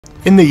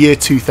In the year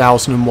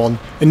 2001,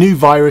 a new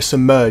virus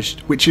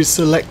emerged which is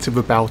selective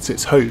about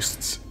its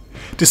hosts.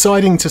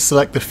 Deciding to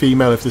select the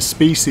female of the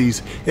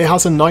species, it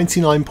has a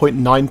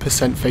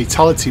 99.9%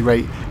 fatality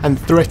rate and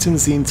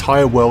threatens the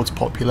entire world's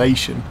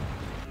population.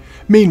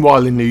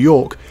 Meanwhile in New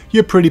York,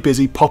 you're pretty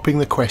busy popping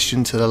the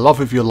question to the love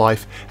of your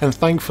life, and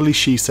thankfully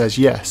she says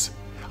yes.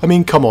 I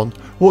mean, come on,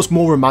 what's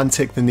more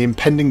romantic than the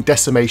impending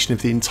decimation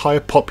of the entire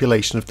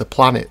population of the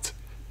planet?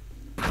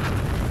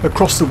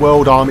 Across the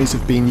world, armies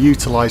have been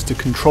utilised to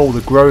control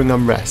the growing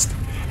unrest,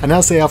 and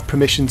as they have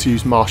permission to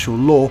use martial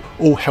law,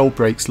 all hell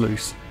breaks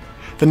loose.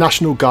 The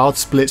National Guard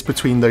splits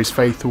between those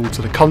faithful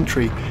to the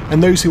country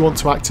and those who want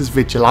to act as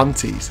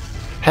vigilantes.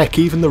 Heck,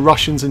 even the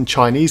Russians and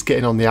Chinese get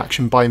in on the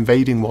action by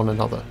invading one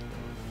another.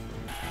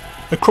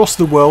 Across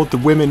the world, the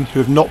women who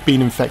have not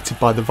been infected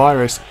by the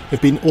virus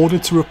have been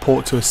ordered to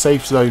report to a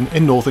safe zone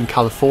in Northern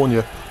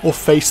California or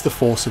face the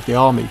force of the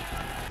army.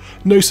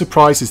 No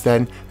surprises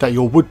then that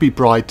your would-be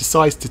bride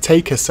decides to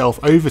take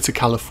herself over to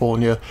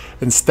California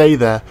and stay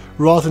there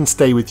rather than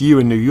stay with you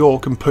in New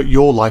York and put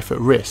your life at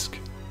risk.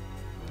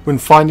 When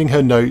finding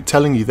her note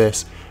telling you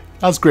this,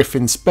 as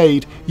Griffin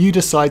Spade, you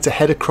decide to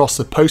head across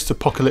the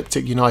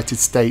post-apocalyptic United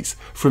States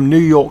from New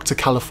York to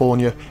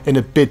California in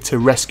a bid to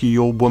rescue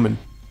your woman.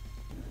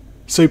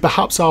 So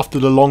perhaps after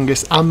the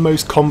longest and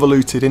most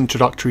convoluted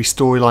introductory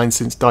storyline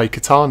since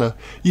Daikatana,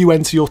 you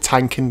enter your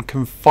tank and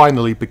can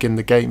finally begin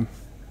the game.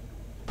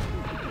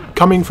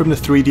 Coming from the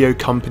 3DO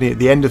company at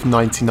the end of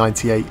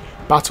 1998,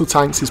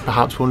 BattleTanx is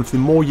perhaps one of the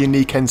more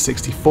unique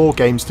N64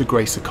 games to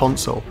grace a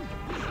console.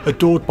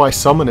 Adored by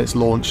some on its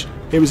launch,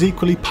 it was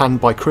equally panned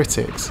by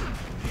critics.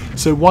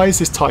 So why is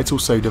this title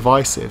so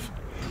divisive?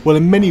 Well,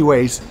 in many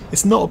ways,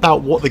 it's not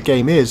about what the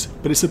game is,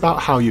 but it's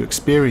about how you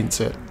experience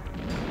it.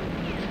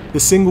 The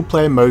single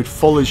player mode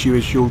follows you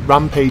as you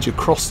rampage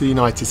across the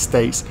United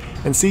States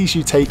and sees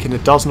you take in a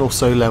dozen or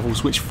so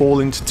levels which fall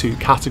into two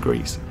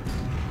categories.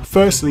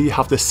 Firstly, you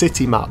have the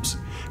city maps,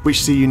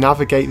 which see you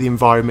navigate the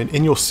environment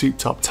in your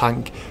souped up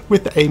tank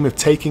with the aim of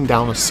taking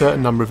down a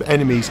certain number of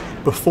enemies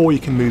before you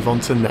can move on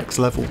to the next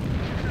level.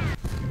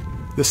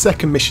 The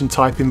second mission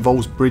type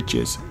involves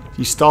bridges.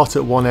 You start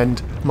at one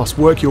end, must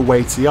work your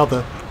way to the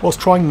other whilst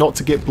trying not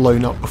to get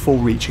blown up before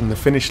reaching the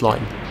finish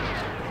line.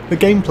 The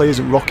gameplay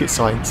isn't rocket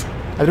science,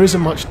 and there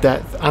isn't much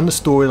depth, and the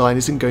storyline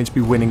isn't going to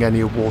be winning any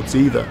awards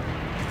either.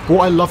 But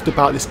what I loved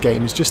about this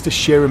game is just the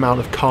sheer amount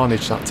of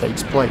carnage that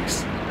takes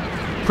place.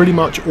 Pretty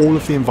much all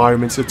of the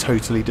environments are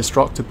totally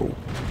destructible.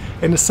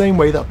 In the same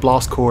way that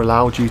Blast Corps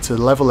allowed you to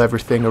level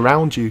everything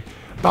around you,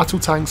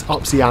 BattleTanx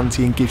ups the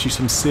ante and gives you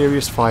some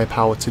serious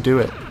firepower to do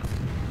it.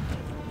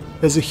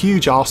 There's a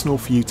huge arsenal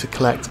for you to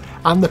collect,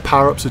 and the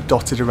power-ups are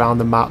dotted around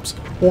the maps,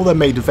 or they're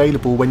made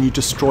available when you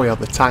destroy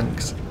other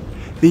tanks.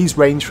 These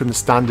range from the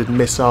standard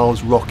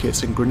missiles,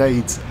 rockets and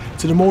grenades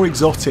to the more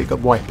exotic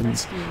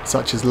weapons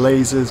such as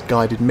lasers,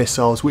 guided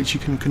missiles which you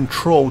can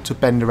control to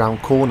bend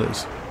around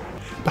corners.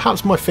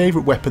 Perhaps my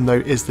favourite weapon though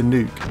is the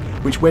nuke,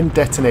 which when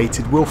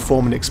detonated will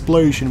form an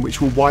explosion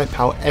which will wipe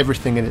out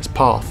everything in its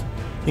path,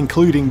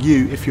 including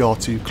you if you are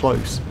too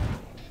close.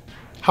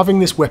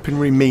 Having this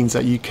weaponry means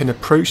that you can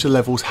approach the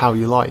levels how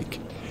you like.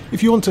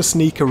 If you want to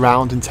sneak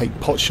around and take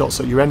pot shots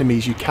at your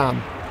enemies, you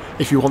can.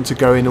 If you want to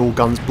go in all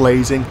guns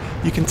blazing,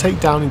 you can take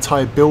down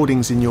entire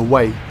buildings in your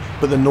way,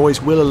 but the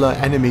noise will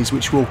alert enemies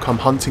which will come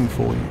hunting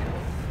for you.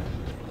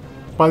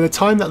 By the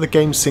time that the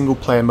game's single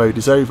player mode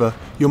is over,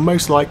 you'll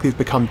most likely have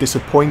become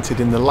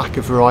disappointed in the lack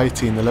of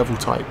variety in the level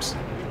types.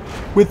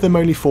 With them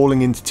only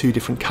falling into two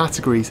different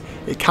categories,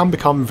 it can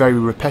become very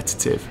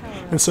repetitive,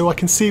 and so I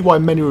can see why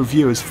many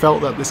reviewers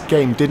felt that this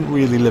game didn't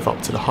really live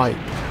up to the hype.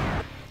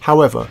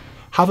 However,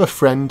 have a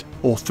friend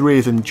or three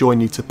of them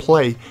join you to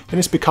play and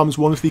this becomes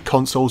one of the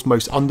console's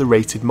most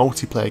underrated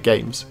multiplayer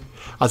games,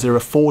 as there are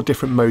 4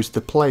 different modes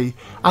to play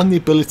and the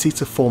ability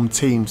to form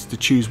teams to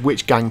choose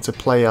which gang to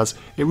play as.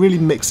 It really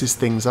mixes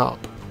things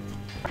up.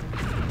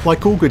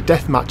 Like all good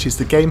deathmatches,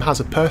 the game has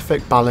a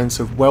perfect balance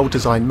of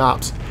well-designed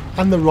maps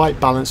and the right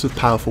balance of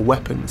powerful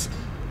weapons.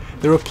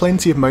 There are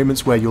plenty of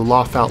moments where you'll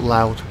laugh out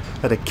loud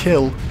at a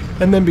kill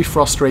and then be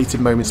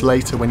frustrated moments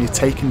later when you're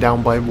taken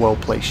down by a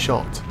well-placed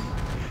shot.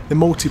 The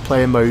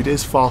multiplayer mode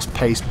is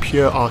fast-paced,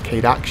 pure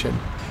arcade action,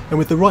 and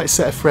with the right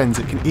set of friends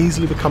it can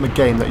easily become a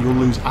game that you'll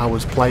lose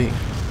hours playing.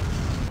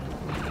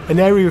 An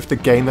area of the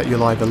game that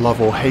you'll either love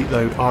or hate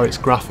though are its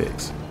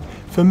graphics.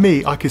 For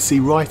me, I could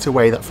see right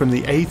away that from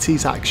the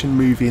 80s action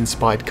movie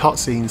inspired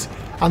cutscenes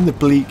and the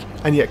bleak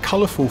and yet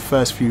colourful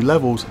first few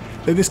levels,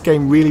 that this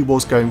game really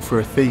was going for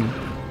a theme.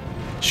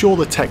 Sure,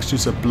 the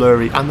textures are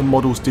blurry and the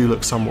models do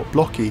look somewhat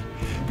blocky,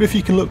 but if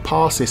you can look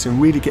past this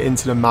and really get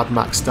into the Mad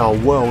Max style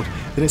world,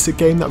 then it's a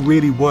game that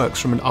really works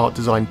from an art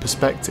design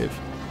perspective.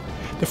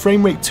 The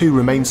frame rate too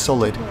remains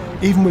solid,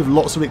 even with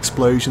lots of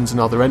explosions and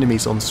other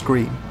enemies on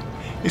screen.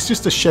 It's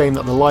just a shame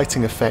that the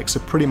lighting effects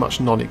are pretty much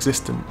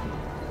non-existent.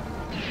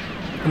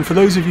 And for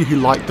those of you who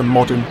like the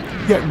modern,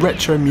 yet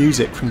retro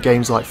music from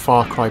games like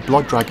Far Cry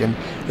Blood Dragon,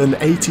 then the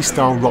 80s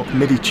style rock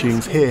MIDI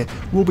tunes here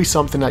will be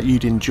something that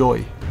you'd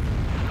enjoy.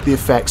 The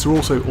effects are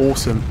also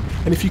awesome,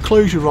 and if you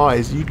close your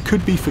eyes you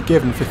could be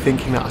forgiven for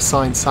thinking that a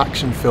science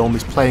action film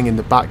is playing in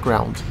the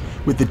background,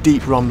 with the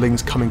deep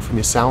rumblings coming from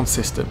your sound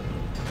system.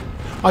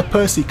 I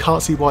personally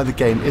can't see why the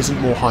game isn't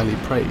more highly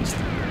praised.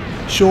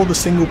 Sure, the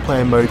single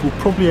player mode will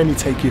probably only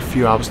take you a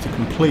few hours to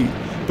complete,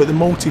 but the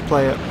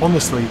multiplayer,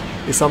 honestly,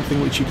 is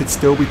something which you could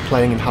still be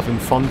playing and having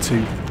fun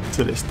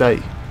to this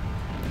day.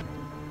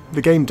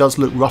 The game does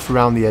look rough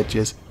around the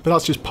edges, but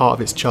that's just part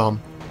of its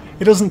charm.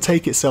 It doesn't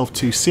take itself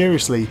too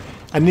seriously,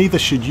 and neither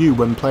should you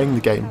when playing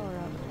the game.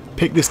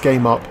 Pick this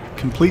game up,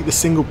 complete the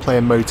single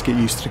player mode to get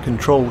used to the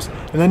controls,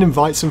 and then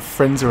invite some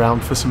friends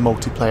around for some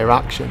multiplayer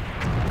action.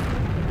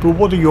 But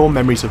what are your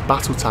memories of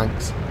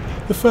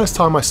BattleTanx? The first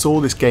time I saw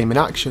this game in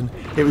action,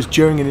 it was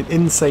during an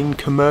insane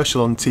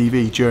commercial on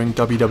TV during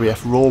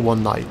WWF Raw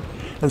one night,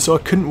 and so I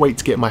couldn't wait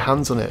to get my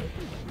hands on it.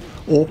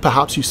 Or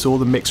perhaps you saw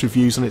the mixed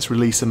reviews on its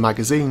release in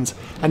magazines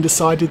and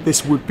decided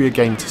this would be a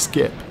game to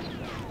skip.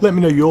 Let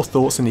me know your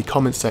thoughts in the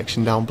comments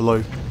section down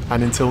below,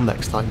 and until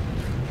next time.